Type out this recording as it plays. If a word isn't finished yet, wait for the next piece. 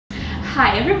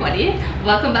Hi everybody,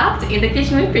 welcome back to In the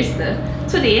Kitchen with Krista.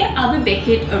 Today I'll be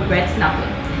baking a red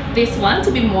snapper. This one,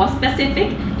 to be more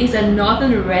specific, is a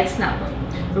northern red snapper.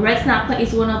 Red snapper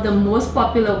is one of the most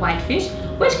popular whitefish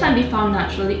which can be found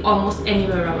naturally almost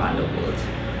anywhere around the world.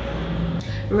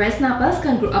 Red snappers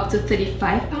can grow up to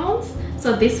 35 pounds,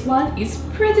 so this one is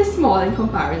pretty small in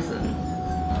comparison.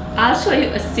 I'll show you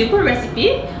a simple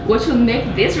recipe which will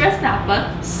make this red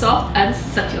snapper soft and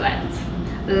succulent.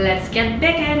 Let's get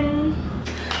baking!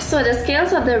 So the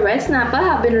scales of the red snapper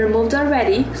have been removed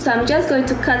already, so I'm just going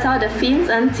to cut out the fins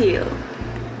and tail.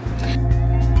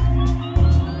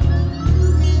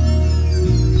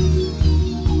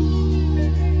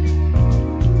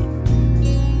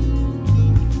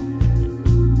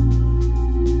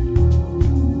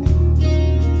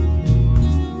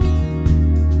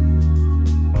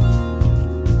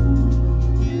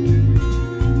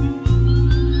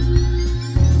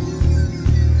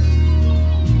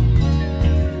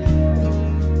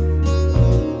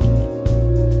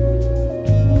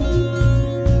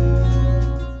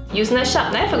 Using a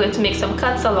sharp knife, we're going to make some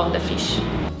cuts along the fish.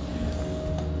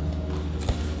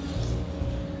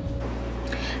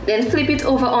 Then flip it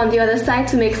over on the other side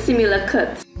to make similar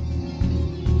cuts.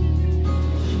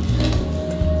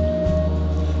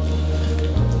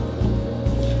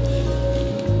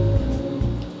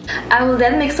 I will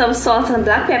then mix some salt and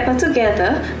black pepper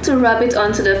together to rub it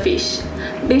onto the fish.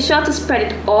 Be sure to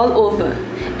spread it all over,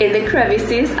 in the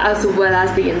crevices as well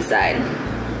as the inside.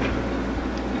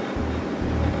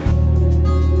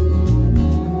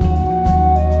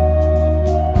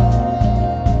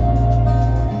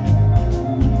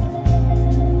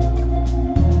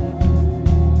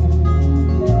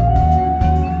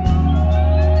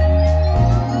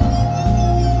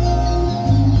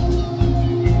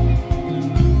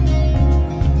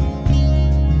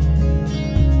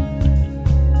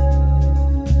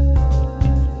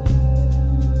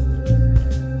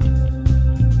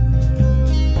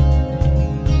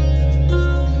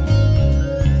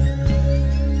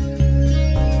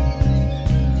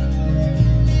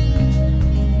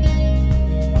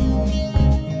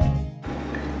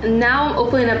 Now I'm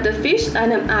opening up the fish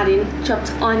and I'm adding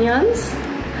chopped onions,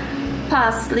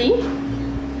 parsley,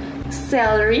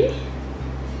 celery,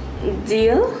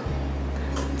 dill,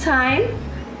 thyme,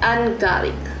 and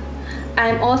garlic.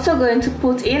 I'm also going to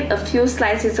put in a few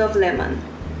slices of lemon.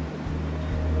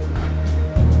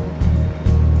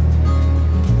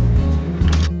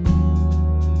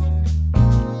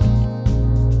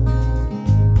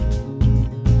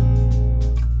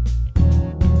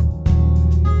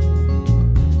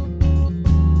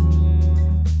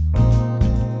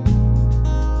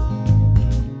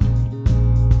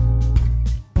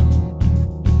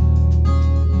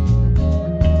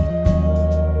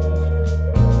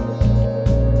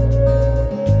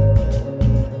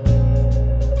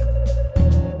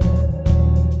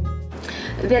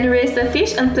 Then raise the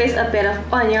fish and place a bed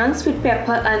of onions with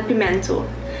pepper and pimento.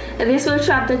 This will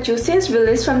trap the juices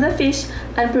released from the fish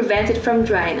and prevent it from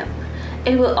drying up.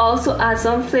 It will also add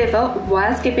some flavor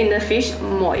whilst keeping the fish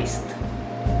moist.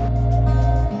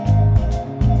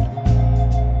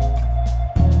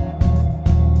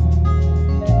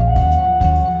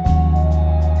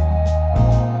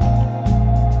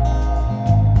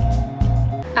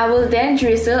 I will then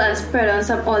drizzle and spread on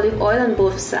some olive oil on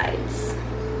both sides.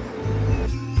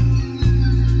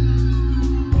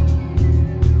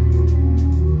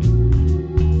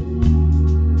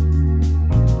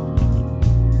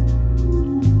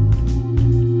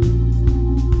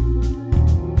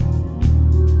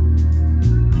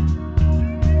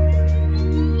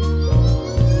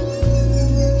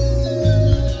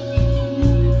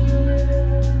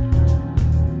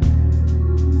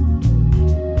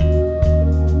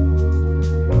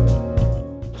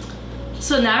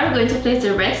 So now we're going to place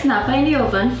the red snapper in the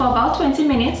oven for about 20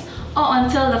 minutes or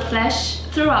until the flesh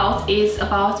throughout is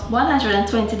about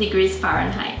 120 degrees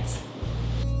Fahrenheit.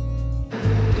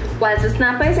 While the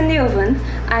snapper is in the oven,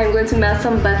 I'm going to melt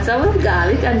some butter with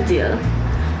garlic and dill,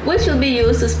 which will be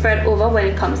used to spread over when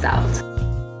it comes out.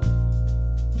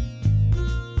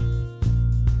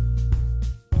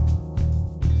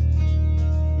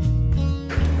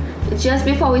 Just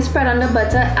before we spread on the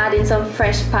butter, add in some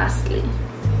fresh parsley.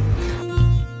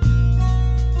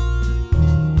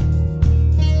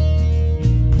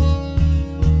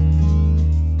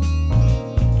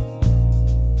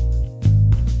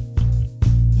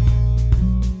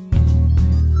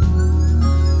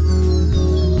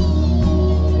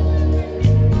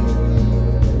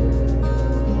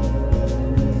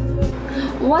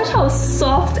 Watch how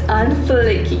soft and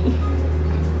flaky.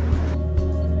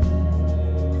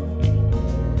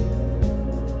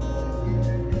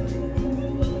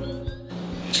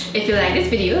 If you like this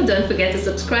video, don't forget to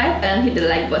subscribe and hit the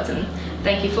like button.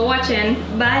 Thank you for watching.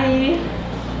 Bye.